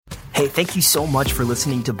Hey, thank you so much for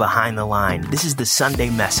listening to Behind the Line. This is the Sunday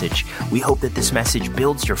message. We hope that this message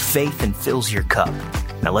builds your faith and fills your cup.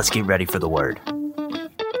 Now let's get ready for the word.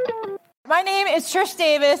 My name is Trish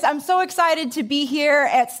Davis. I'm so excited to be here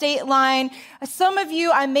at State Line. Some of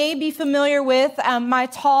you I may be familiar with. My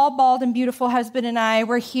tall, bald, and beautiful husband and I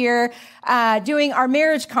were here doing our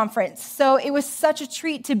marriage conference. So it was such a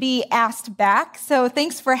treat to be asked back. So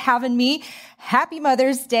thanks for having me. Happy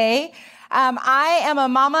Mother's Day. I am a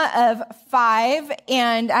mama of 5,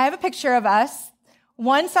 and I have a picture of us.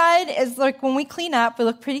 One side is like when we clean up, we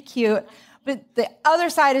look pretty cute. But the other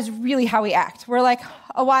side is really how we act. We're like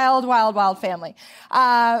a wild, wild, wild family.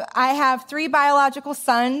 I have 3 biological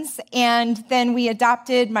sons, and then we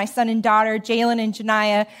adopted my son and daughter, Jalen and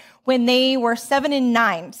Janiyah, when they were 7 and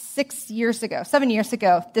 9, 7 years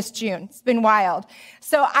ago this June. It's been wild.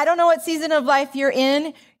 So I don't know what season of life you're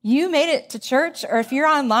in. You made it to church, or if you're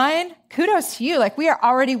online, kudos to you. Like, we are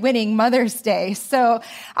already winning Mother's Day. So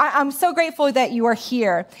I'm so grateful that you are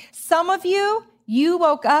here. Some of you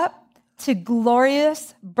woke up to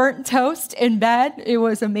glorious burnt toast in bed. It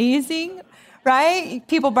was amazing, right?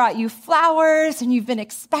 People brought you flowers and you've been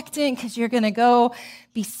expectant because you're going to go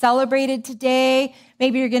be celebrated today.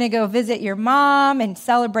 Maybe you're going to go visit your mom and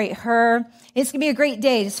celebrate her. It's going to be a great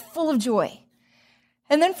day, just full of joy.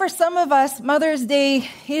 And then for some of us, Mother's Day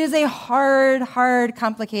is a hard,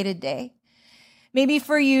 complicated day. Maybe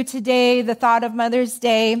for you today, the thought of Mother's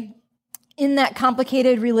Day in that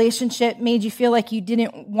complicated relationship made you feel like you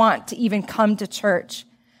didn't want to even come to church.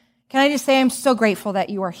 Can I just say I'm so grateful that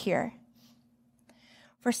you are here.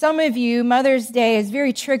 For some of you, Mother's Day is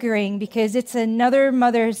very triggering because it's another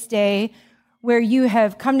Mother's Day where you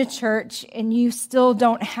have come to church and you still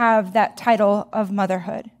don't have that title of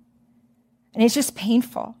motherhood. And it's just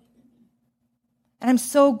painful. And I'm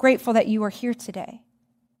so grateful that you are here today.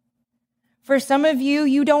 For some of you,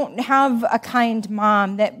 you don't have a kind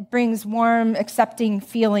mom that brings warm, accepting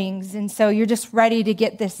feelings, and so you're just ready to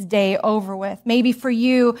get this day over with. Maybe for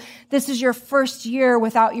you, this is your first year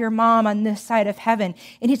without your mom on this side of heaven,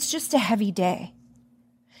 and it's just a heavy day.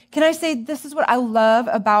 Can I say this is what I love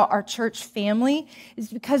about our church family, is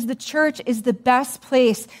because the church is the best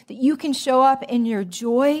place that you can show up in your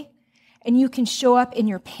joy and you can show up in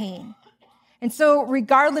your pain. And so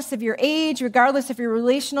regardless of your age, regardless of your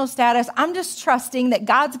relational status, I'm just trusting that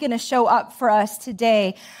God's going to show up for us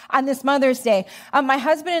today on this Mother's Day. My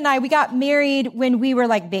husband and I, we got married when we were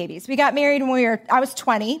like babies. We got married when I was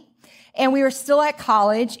 20, and we were still at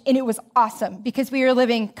college, and it was awesome because we were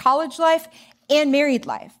living college life and married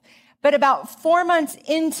life. But about 4 months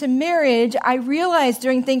into marriage, I realized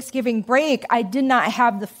during Thanksgiving break, I did not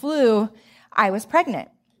have the flu. I was pregnant.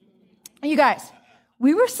 You guys,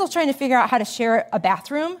 we were still trying to figure out how to share a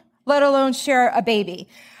bathroom, let alone share a baby.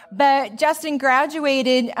 But Justin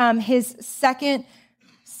graduated his second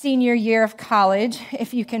senior year of college,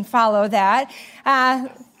 if you can follow that.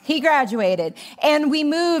 He graduated. And we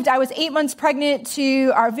moved. I was 8 months pregnant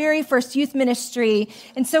to our very first youth ministry.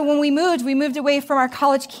 And so when we moved away from our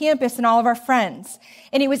college campus and all of our friends.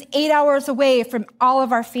 And it was 8 hours away from all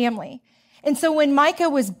of our family. And so when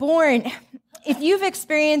Micah was born, if you've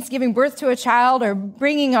experienced giving birth to a child or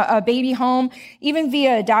bringing a baby home, even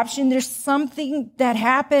via adoption, there's something that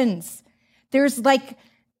happens. There's like,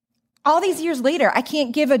 all these years later, I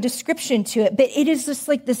can't give a description to it, but it is just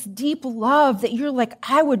like this deep love that you're like,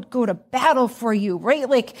 I would go to battle for you, right?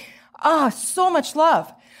 Like, so much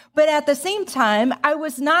love. But at the same time, I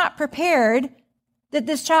was not prepared that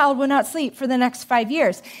this child would not sleep for the next 5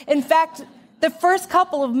 years. In fact, the first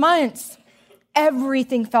couple of months,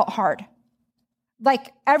 everything felt hard.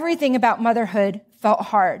 Like, everything about motherhood felt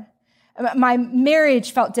hard. My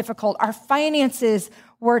marriage felt difficult. Our finances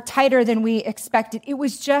were tighter than we expected. It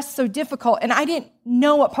was just so difficult. And I didn't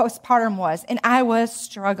know what postpartum was. And I was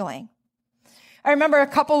struggling. I remember a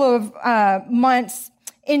couple of months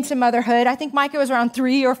into motherhood. I think Micah was around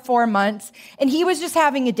 3 or 4 months. And he was just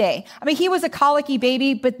having a day. I mean, he was a colicky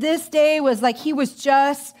baby. But this day was like he was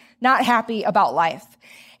just not happy about life.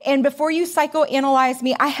 And before you psychoanalyze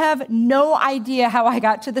me, I have no idea how I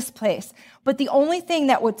got to this place. But the only thing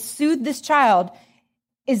that would soothe this child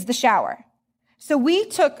is the shower. So we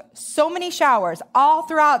took so many showers all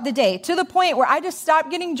throughout the day to the point where I just stopped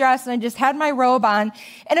getting dressed and I just had my robe on.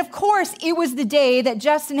 And of course, it was the day that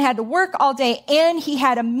Justin had to work all day and he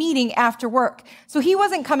had a meeting after work. So he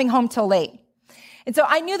wasn't coming home till late. And so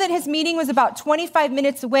I knew that his meeting was about 25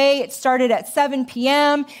 minutes away. It started at 7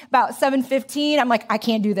 p.m., about 7:15. I'm like, I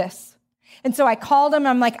can't do this. And so I called him.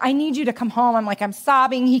 I'm like, I need you to come home. I'm like, I'm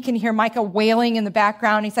sobbing. He can hear Micah wailing in the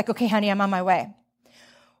background. He's like, okay, honey, I'm on my way.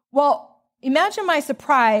 Well, Imagine my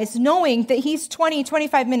surprise knowing that he's 20,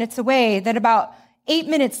 25 minutes away, that about 8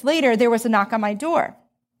 minutes later, there was a knock on my door.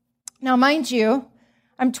 Now, mind you,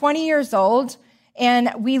 I'm 20 years old,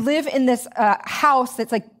 and we live in this house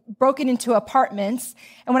that's like broken into apartments.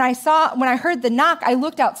 And when I heard the knock, I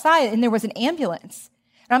looked outside, and there was an ambulance.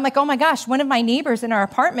 And I'm like, oh my gosh, one of my neighbors in our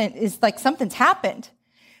apartment is like, something's happened.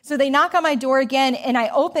 So they knock on my door again, and I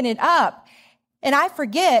open it up, and I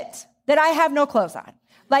forget that I have no clothes on.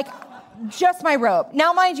 Like, just my robe.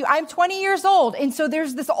 Now, mind you, I'm 20 years old, and so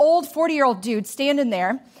there's this old 40-year-old dude standing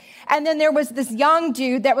there, and then there was this young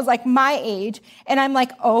dude that was like my age, and I'm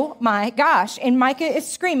like, oh my gosh, and Micah is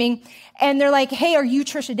screaming, and they're like, hey, are you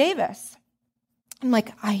Trisha Davis? I'm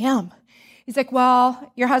like, I am. He's like,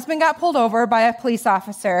 well, your husband got pulled over by a police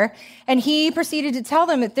officer, and he proceeded to tell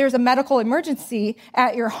them that there's a medical emergency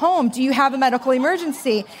at your home. Do you have a medical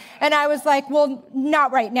emergency? And I was like, well,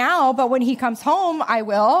 not right now, but when he comes home, I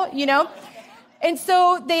will, And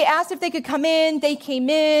so they asked if they could come in. They came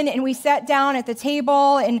in, and we sat down at the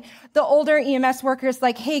table, and the older EMS worker's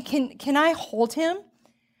like, hey, can I hold him?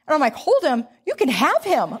 And I'm like, hold him? You can have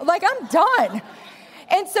him. Like, I'm done.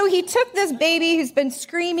 And so he took this baby who's been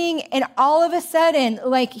screaming, and all of a sudden,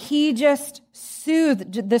 like, he just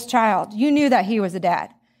soothed this child. You knew that he was a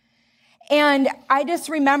dad. And I just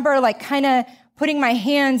remember, like, kind of putting my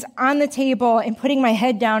hands on the table and putting my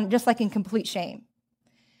head down, just like in complete shame.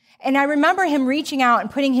 And I remember him reaching out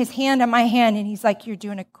and putting his hand on my hand, and he's like, you're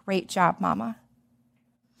doing a great job, Mama.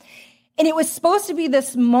 And it was supposed to be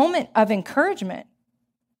this moment of encouragement.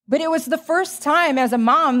 But it was the first time as a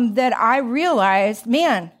mom that I realized,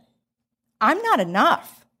 man, I'm not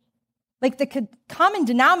enough. Like, the common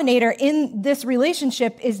denominator in this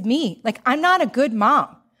relationship is me. Like, I'm not a good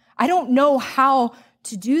mom. I don't know how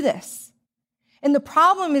to do this. And the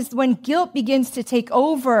problem is when guilt begins to take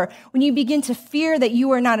over, when you begin to fear that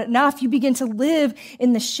you are not enough, you begin to live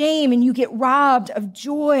in the shame and you get robbed of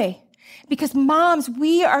joy. Because moms,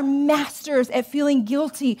 we are masters at feeling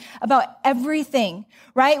guilty about everything,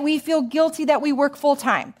 right? We feel guilty that we work full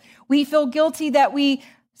time. We feel guilty that we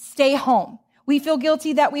stay home. We feel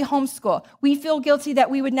guilty that we homeschool. We feel guilty that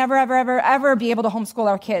we would never, ever, ever, ever be able to homeschool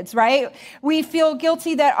our kids, right? We feel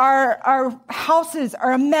guilty that our houses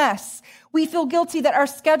are a mess. We feel guilty that our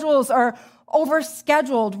schedules are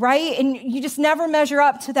overscheduled, right? And you just never measure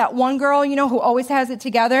up to that one girl, who always has it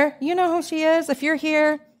together. You know who she is. If you're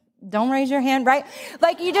here, don't raise your hand, right?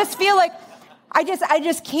 Like, you just feel like, I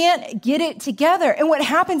just can't get it together. And what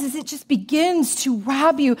happens is it just begins to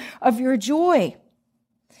rob you of your joy.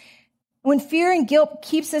 When fear and guilt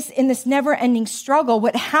keeps us in this never-ending struggle,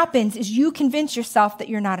 what happens is you convince yourself that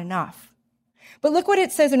you're not enough. But look what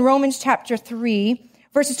it says in Romans chapter 3,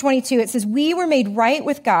 verses 22. It says, we were made right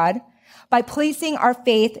with God by placing our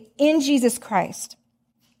faith in Jesus Christ.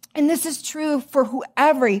 And this is true for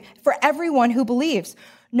everyone who believes,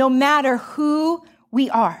 no matter who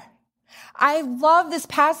we are. I love this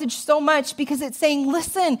passage so much because it's saying,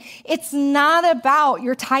 listen, it's not about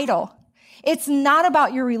your title. It's not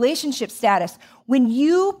about your relationship status. When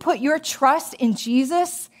you put your trust in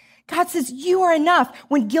Jesus, God says you are enough.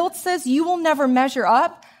 When guilt says you will never measure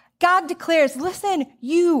up, God declares, listen,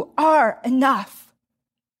 you are enough.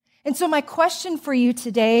 And so my question for you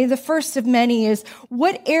today, the first of many, is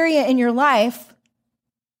what area in your life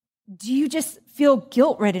do you just feel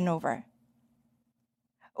guilt-ridden over?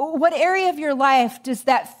 What area of your life does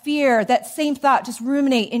that fear, that same thought just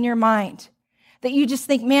ruminate in your mind? That you just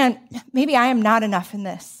think, man, maybe I am not enough in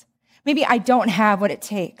this. Maybe I don't have what it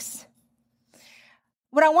takes.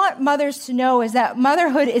 What I want mothers to know is that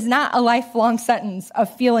motherhood is not a lifelong sentence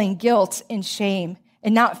of feeling guilt and shame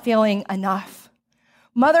and not feeling enough.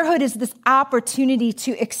 Motherhood is this opportunity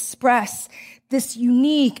to express this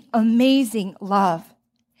unique, amazing love.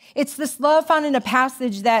 It's this love found in a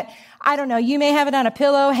passage that, I don't know, you may have it on a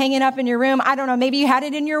pillow hanging up in your room. I don't know, maybe you had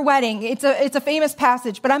it in your wedding. It's a famous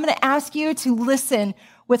passage, but I'm going to ask you to listen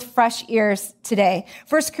with fresh ears today.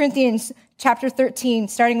 1 Corinthians chapter 13,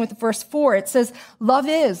 starting with verse 4, it says, love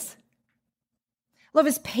is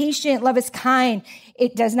patient, love is kind.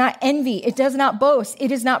 It does not envy. It does not boast.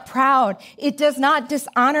 It is not proud. It does not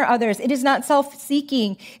dishonor others. It is not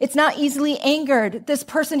self-seeking. It's not easily angered. This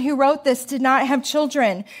person who wrote this did not have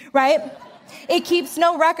children, right? It keeps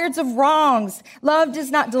no records of wrongs. Love does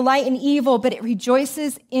not delight in evil, but it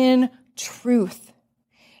rejoices in truth.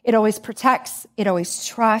 It always protects. It always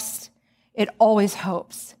trusts. It always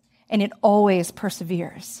hopes. And it always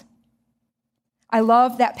perseveres. I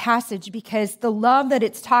love that passage because the love that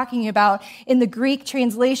it's talking about in the Greek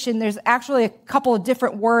translation, there's actually a couple of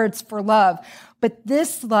different words for love, but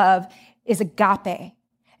this love is agape.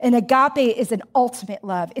 And agape is an ultimate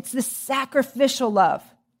love. It's the sacrificial love.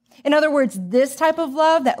 In other words, this type of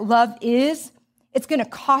love, that love is, it's going to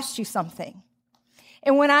cost you something.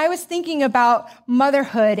 And when I was thinking about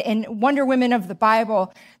motherhood and Wonder Women of the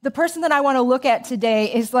Bible, the person that I want to look at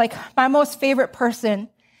today is like my most favorite person,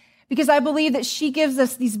 because I believe that she gives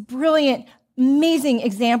us these brilliant, amazing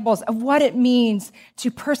examples of what it means to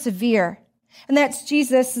persevere. And that's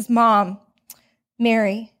Jesus' mom,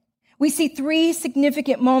 Mary. We see 3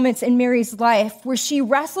 significant moments in Mary's life where she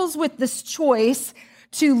wrestles with this choice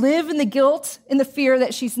to live in the guilt and the fear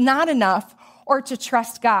that she's not enough or to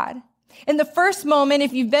trust God. In the first moment,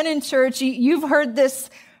 if you've been in church, you've heard this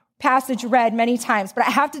passage read many times, but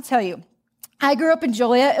I have to tell you, I grew up in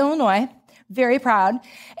Joliet, Illinois, very proud,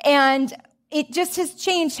 and it just has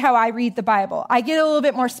changed how I read the Bible. I get a little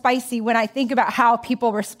bit more spicy when I think about how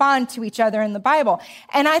people respond to each other in the Bible.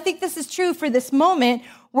 And I think this is true for this moment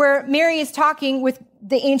where Mary is talking with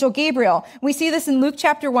the angel Gabriel. We see this in Luke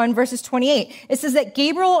chapter 1, verses 28. It says that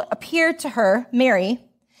Gabriel appeared to her, Mary,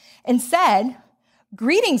 and said,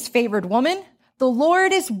 "Greetings, favored woman. The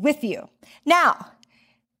Lord is with you." Now,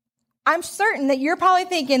 I'm certain that you're probably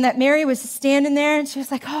thinking that Mary was standing there and she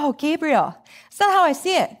was like, "Oh, Gabriel." That's not how I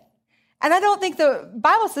see it. And I don't think the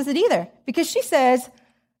Bible says it either, because she says,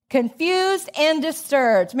 confused and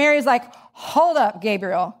disturbed. Mary's like, "Hold up,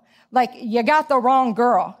 Gabriel. Like, you got the wrong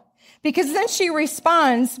girl." Because then she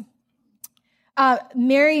responds,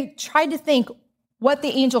 Mary tried to think what the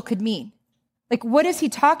angel could mean. Like, what is he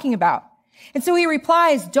talking about? And so he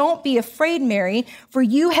replies, "Don't be afraid, Mary, for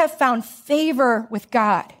you have found favor with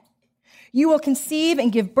God. You will conceive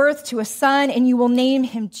and give birth to a son, and you will name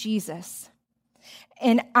him Jesus."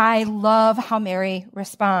 And I love how Mary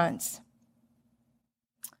responds.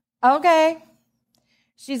 Okay.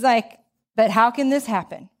 She's like, "But how can this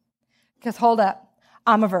happen? Because hold up,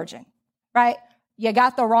 I'm a virgin," right? You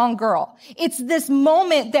got the wrong girl. It's this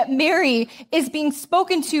moment that Mary is being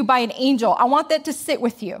spoken to by an angel. I want that to sit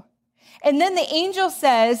with you. And then the angel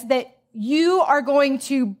says that you are going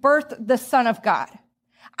to birth the Son of God.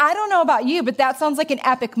 I don't know about you, but that sounds like an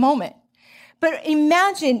epic moment. But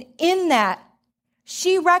imagine in that,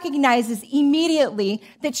 she recognizes immediately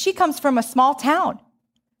that she comes from a small town.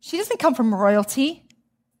 She doesn't come from royalty.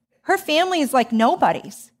 Her family is like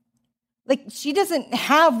nobody's. Like, she doesn't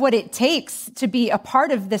have what it takes to be a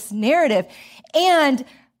part of this narrative. And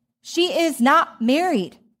she is not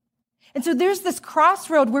married. And so there's this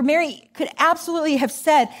crossroad where Mary could absolutely have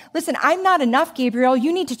said, "Listen, I'm not enough, Gabriel.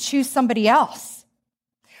 You need to choose somebody else."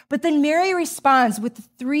 But then Mary responds with the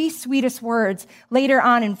 3 sweetest words later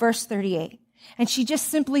on in verse 38. And she just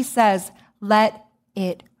simply says, "Let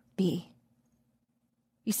it be."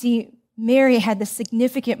 You see, Mary had this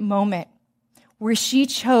significant moment where she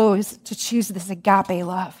chose to choose this agape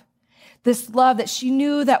love. This love that she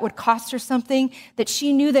knew that would cost her something, that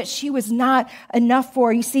she knew that she was not enough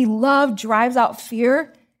for. You see, love drives out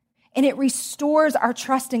fear, and it restores our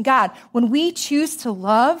trust in God. When we choose to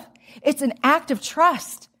love, it's an act of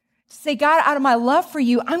trust. To say, "God, out of my love for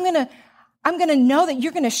you, I'm going to know that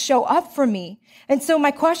you're going to show up for me." And so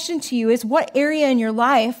my question to you is, what area in your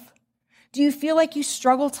life do you feel like you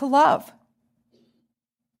struggle to love?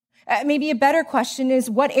 Maybe a better question is,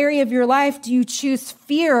 what area of your life do you choose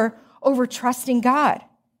fear over trusting God?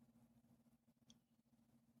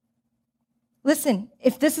 Listen,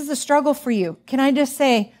 if this is a struggle for you, can I just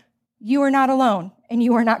say, you are not alone and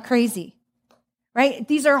you are not crazy, right?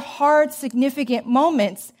 These are hard, significant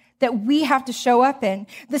moments that we have to show up in.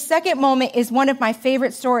 The second moment is one of my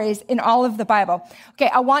favorite stories in all of the Bible. Okay,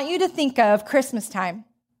 I want you to think of Christmas time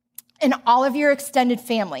and all of your extended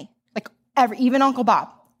family, like even Uncle Bob,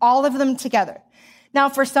 all of them together. Now,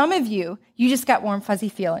 for some of you, you just got warm, fuzzy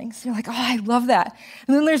feelings. You're like, "Oh, I love that."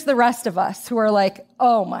 And then there's the rest of us who are like,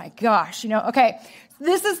 "Oh my gosh," okay.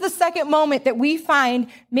 This is the second moment that we find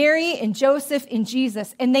Mary and Joseph and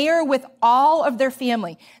Jesus, and they are with all of their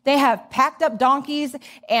family. They have packed up donkeys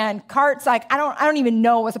and carts. Like, I don't even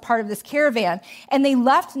know what was a part of this caravan. And they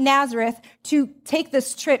left Nazareth to take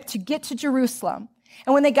this trip to get to Jerusalem.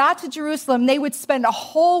 And when they got to Jerusalem, they would spend a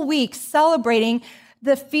whole week celebrating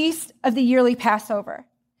the feast of the yearly Passover.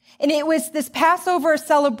 And it was this Passover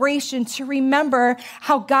celebration to remember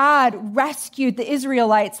how God rescued the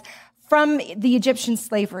Israelites from the Egyptian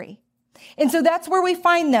slavery. And so that's where we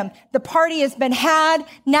find them. The party has been had.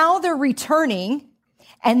 Now they're returning.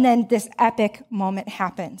 And then this epic moment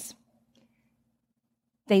happens.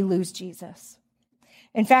 They lose Jesus.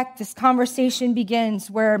 In fact, this conversation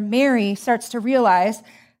begins where Mary starts to realize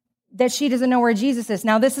that she doesn't know where Jesus is.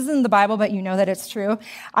 Now, this isn't in the Bible, but you know that it's true.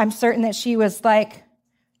 I'm certain that she was like,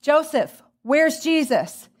 "Joseph, where's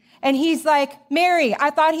Jesus?" And he's like, Mary,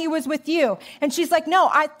 I thought he was with you. And she's like, no,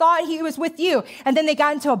 I thought he was with you. And then they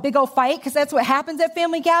got into a big old fight because that's what happens at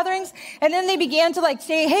family gatherings. And then they began to like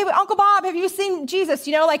say, hey, Uncle Bob, have you seen Jesus?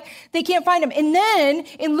 You know, like they can't find him. And then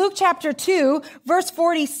in Luke chapter 2, verse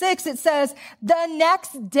 46, it says, the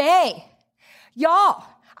next day, y'all,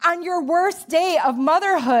 on your worst day of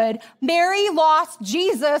motherhood, Mary lost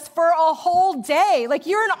Jesus for a whole day. Like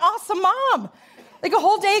you're an awesome mom. Like a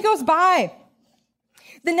whole day goes by.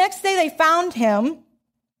 The next day they found him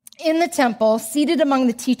in the temple, seated among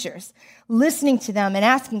the teachers, listening to them and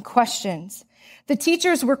asking questions. The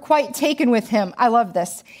teachers were quite taken with him. I love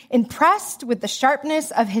this. Impressed with the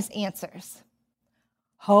sharpness of his answers.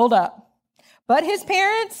 Hold up. But his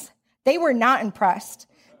parents, they were not impressed.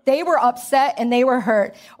 They were upset and they were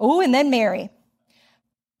hurt. Oh, and then Mary.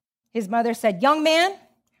 His mother said, young man,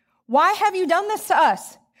 why have you done this to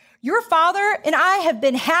us? Your father and I have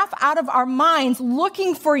been half out of our minds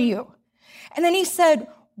looking for you. And then he said,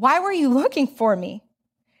 why were you looking for me?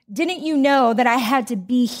 Didn't you know that I had to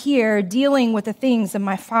be here dealing with the things of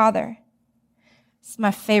my father? It's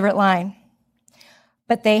my favorite line.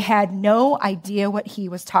 But they had no idea what he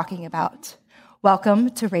was talking about.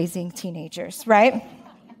 Welcome to raising teenagers, right?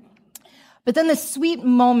 But then the sweet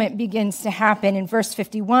moment begins to happen in verse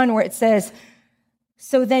 51 where it says,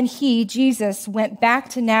 so then he, Jesus, went back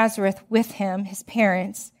to Nazareth with him, his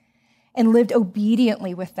parents, and lived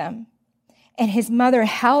obediently with them. And his mother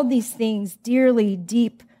held these things dearly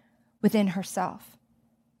deep within herself.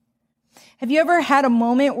 Have you ever had a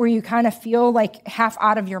moment where you kind of feel like half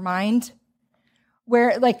out of your mind?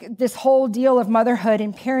 Where like this whole deal of motherhood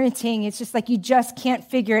and parenting, it's just like you just can't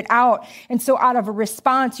figure it out. And so out of a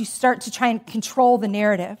response, you start to try and control the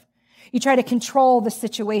narrative. You try to control the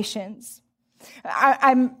situations.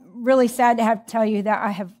 I'm really sad to have to tell you that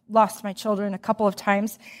I have lost my children a couple of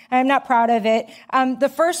times. I'm not proud of it.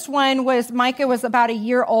 The first one was Micah was about a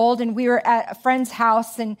year old, and we were at a friend's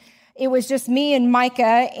house, and it was just me and Micah,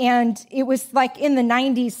 and it was like in the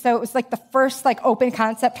 90s, so it was like the first like open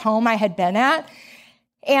concept home I had been at.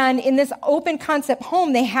 And in this open concept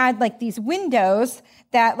home, they had like these windows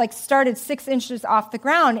that like started 6 inches off the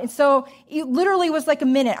ground. And so it literally was like a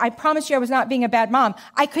minute. I promise you I was not being a bad mom.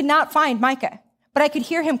 I could not find Micah, but I could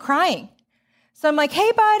hear him crying. So I'm like,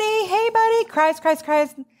 hey buddy, cries.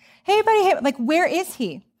 Hey buddy, hey, like, where is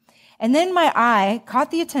he? And then my eye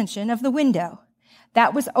caught the attention of the window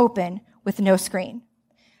that was open with no screen.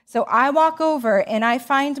 So I walk over and I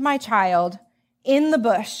find my child in the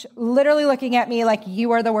bush, literally looking at me like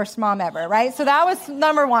you are the worst mom ever, right? So that was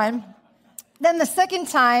number one. Then the second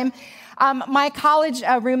time, my college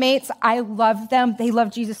roommates, I love them. They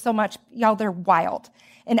love Jesus so much. Y'all, they're wild.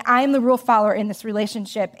 And I'm the rule follower in this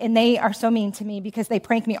relationship. And they are so mean to me because they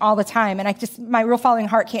prank me all the time. And my rule following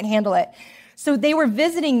heart can't handle it. So they were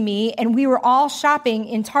visiting me and we were all shopping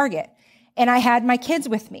in Target. And I had my kids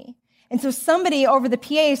with me. And so somebody over the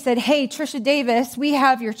PA said, hey, Trisha Davis, we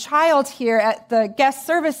have your child here at the guest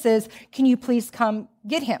services. Can you please come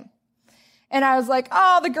get him? And I was like,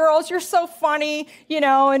 oh, the girls, you're so funny, you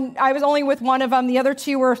know, and I was only with one of them. The other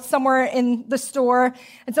two were somewhere in the store.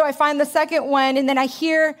 And so I find the second one, and then I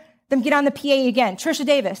hear them get on the PA again. Trisha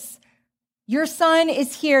Davis, your son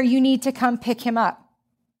is here. You need to come pick him up.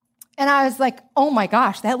 And I was like, oh my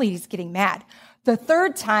gosh, that lady's getting mad. The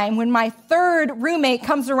third time, when my third roommate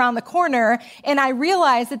comes around the corner and I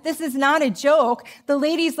realize that this is not a joke, the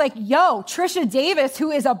lady's like, yo, Trisha Davis, who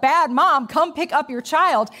is a bad mom, come pick up your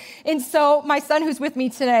child. And so my son who's with me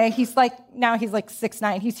today, he's like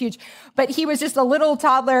 6'9", he's huge, but he was just a little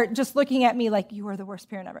toddler just looking at me like, you are the worst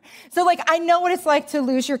parent ever. So like, I know what it's like to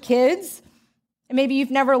lose your kids. And maybe you've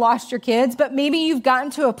never lost your kids, but maybe you've gotten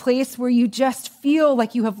to a place where you just feel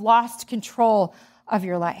like you have lost control of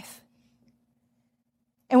your life.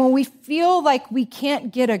 And when we feel like we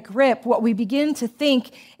can't get a grip, what we begin to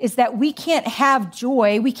think is that we can't have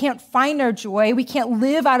joy, we can't find our joy, we can't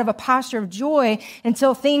live out of a posture of joy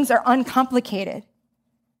until things are uncomplicated.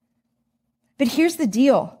 But here's the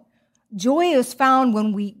deal. Joy is found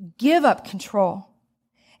when we give up control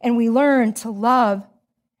and we learn to love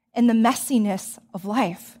in the messiness of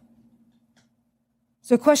life.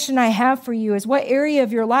 So a question I have for you is, what area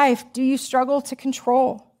of your life do you struggle to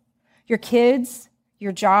control? Your kids?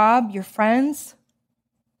 Your job, your friends?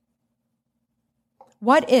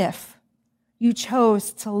 What if you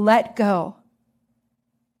chose to let go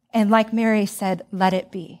and, like Mary said, let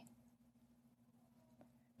it be?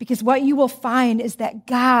 Because what you will find is that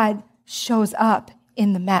God shows up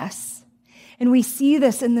in the mess. And we see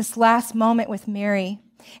this in this last moment with Mary.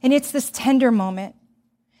 And it's this tender moment.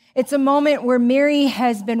 It's a moment where Mary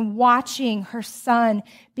has been watching her son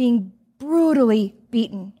being brutally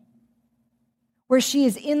beaten. where she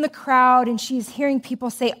is in the crowd and she's hearing people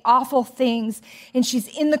say awful things, and she's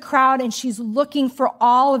in the crowd and she's looking for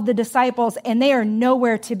all of the disciples, and they are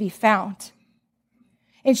nowhere to be found.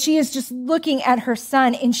 And she is just looking at her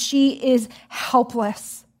son, and she is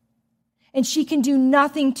helpless. And she can do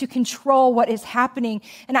nothing to control what is happening.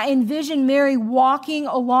 And I envision Mary walking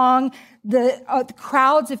along the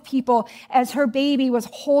crowds of people as her baby was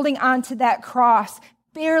holding onto that cross,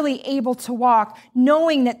 barely able to walk,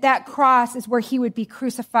 knowing that that cross is where he would be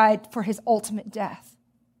crucified for his ultimate death.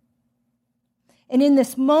 And in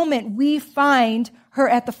this moment, we find her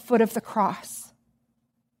at the foot of the cross.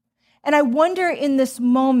 And I wonder in this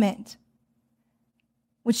moment,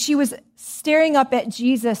 when she was staring up at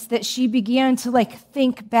Jesus, that she began to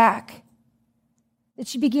think back. That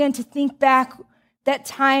she began to think back that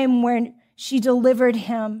time when she delivered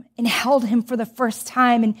him and held him for the first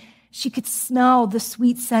time, and she could smell the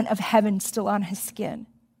sweet scent of heaven still on his skin.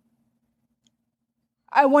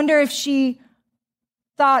 I wonder if she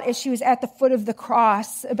thought as she was at the foot of the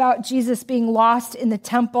cross about Jesus being lost in the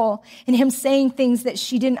temple and him saying things that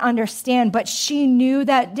she didn't understand, but she knew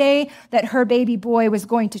that day that her baby boy was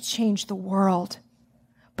going to change the world,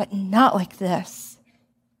 but not like this.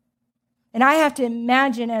 And I have to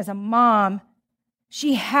imagine as a mom,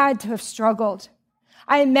 she had to have struggled.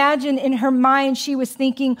 I imagine in her mind, she was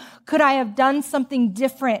thinking, could I have done something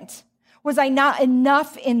different? Was I not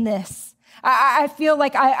enough in this? I feel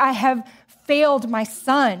like I have failed my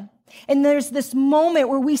son. And there's this moment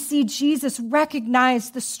where we see Jesus recognize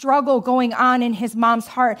the struggle going on in his mom's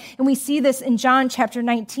heart. And we see this in John chapter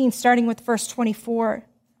 19, starting with verse 24.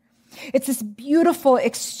 It's this beautiful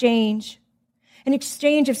exchange, an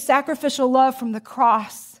exchange of sacrificial love from the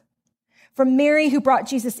cross, from Mary who brought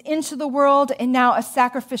Jesus into the world, and now a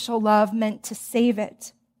sacrificial love meant to save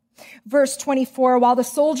it. Verse 24, while the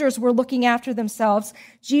soldiers were looking after themselves,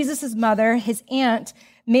 Jesus' mother, his aunt,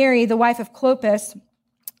 Mary, the wife of Clopas,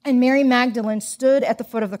 and Mary Magdalene stood at the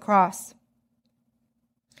foot of the cross.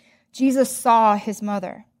 Jesus saw his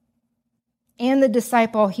mother and the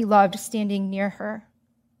disciple he loved standing near her.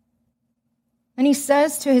 And he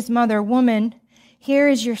says to his mother, "Woman, here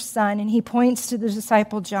is your son." And he points to the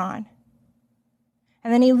disciple John.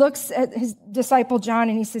 And then he looks at his disciple John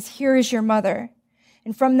and he says, "Here is your mother."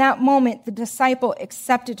 And from that moment, the disciple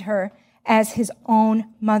accepted her as his own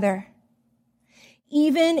mother.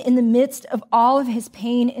 Even in the midst of all of his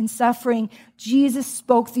pain and suffering, Jesus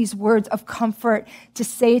spoke these words of comfort to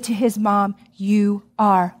say to his mom, "You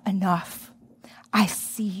are enough. I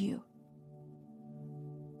see you."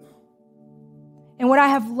 And what I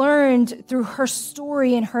have learned through her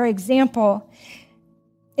story and her example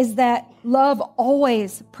is that love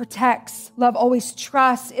always protects, love always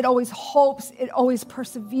trusts, it always hopes, it always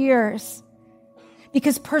perseveres.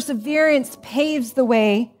 Because perseverance paves the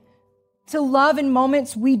way to love in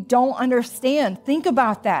moments we don't understand. Think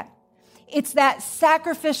about that. It's that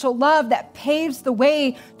sacrificial love that paves the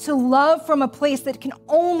way to love from a place that can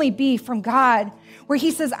only be from God, where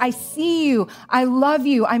he says, "I see you, I love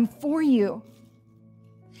you, I'm for you."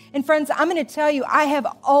 And friends, I'm going to tell you, I have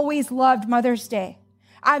always loved Mother's Day.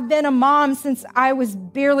 I've been a mom since I was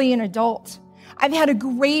barely an adult. I've had a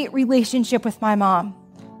great relationship with my mom.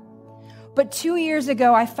 But 2 years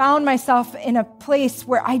ago, I found myself in a place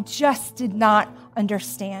where I just did not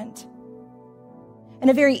understand. In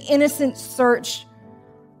a very innocent search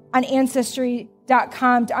on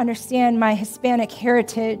Ancestry.com to understand my Hispanic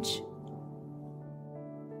heritage,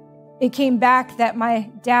 it came back that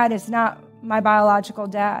my dad is not my biological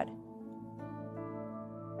dad.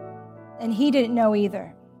 And he didn't know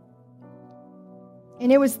either.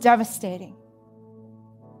 And it was devastating.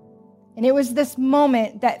 And it was this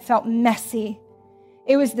moment that felt messy.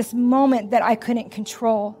 It was this moment that I couldn't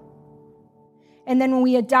control. And then when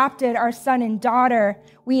we adopted our son and daughter,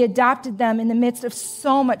 we adopted them in the midst of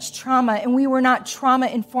so much trauma, and we were not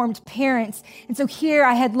trauma-informed parents. And so here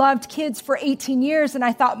I had loved kids for 18 years, and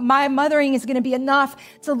I thought my mothering is going to be enough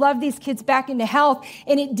to love these kids back into health,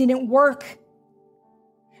 and it didn't work.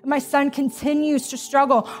 My son continues to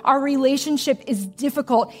struggle. Our relationship is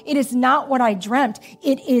difficult. It is not what I dreamt.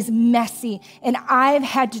 It is messy. And I've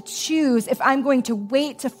had to choose if I'm going to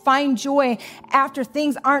wait to find joy after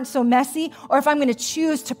things aren't so messy, or if I'm going to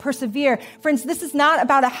choose to persevere. Friends, this is not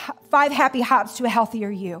about 5 happy hops to a healthier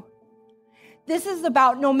you. This is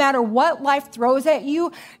about no matter what life throws at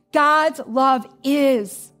you, God's love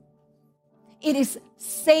is. It is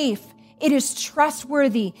safe. It is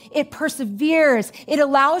trustworthy. It perseveres. It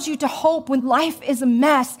allows you to hope when life is a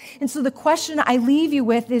mess. And so the question I leave you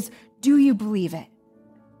with is, do you believe it?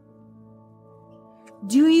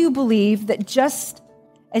 Do you believe that just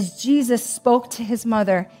as Jesus spoke to his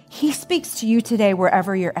mother, he speaks to you today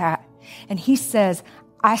wherever you're at. And he says,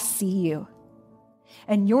 I see you.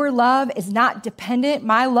 And your love is not dependent.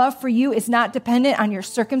 My love for you is not dependent on your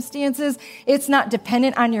circumstances. It's not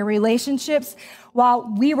dependent on your relationships.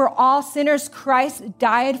 While we were all sinners, Christ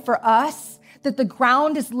died for us, that the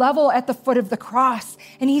ground is level at the foot of the cross.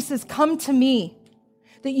 And he says, come to me,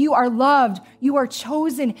 that you are loved, you are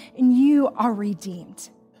chosen, and you are redeemed.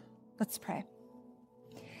 Let's pray.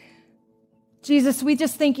 Jesus, we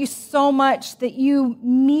just thank you so much that you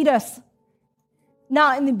meet us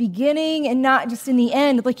not in the beginning and not just in the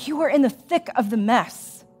end, like you are in the thick of the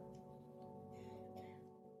mess.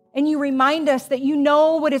 And you remind us that you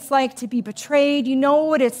know what it's like to be betrayed. You know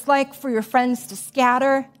what it's like for your friends to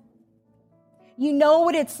scatter. You know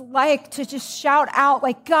what it's like to just shout out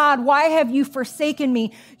like, God, why have you forsaken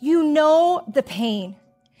me? You know the pain,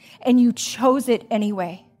 and you chose it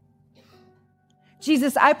anyway.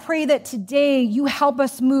 Jesus, I pray that today you help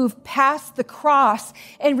us move past the cross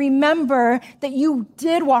and remember that you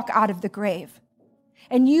did walk out of the grave.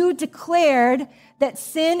 And you declared that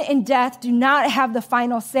sin and death do not have the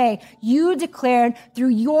final say. You declared through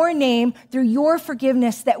your name, through your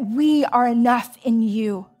forgiveness, that we are enough in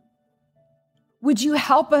you. Would you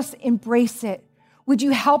help us embrace it? Would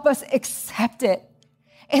you help us accept it?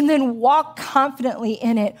 And then walk confidently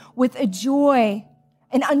in it with a joy,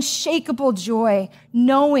 an unshakable joy,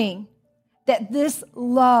 knowing that this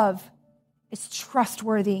love is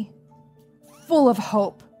trustworthy, full of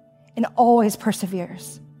hope, and always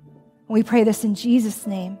perseveres. And we pray this in Jesus'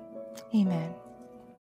 name. Amen.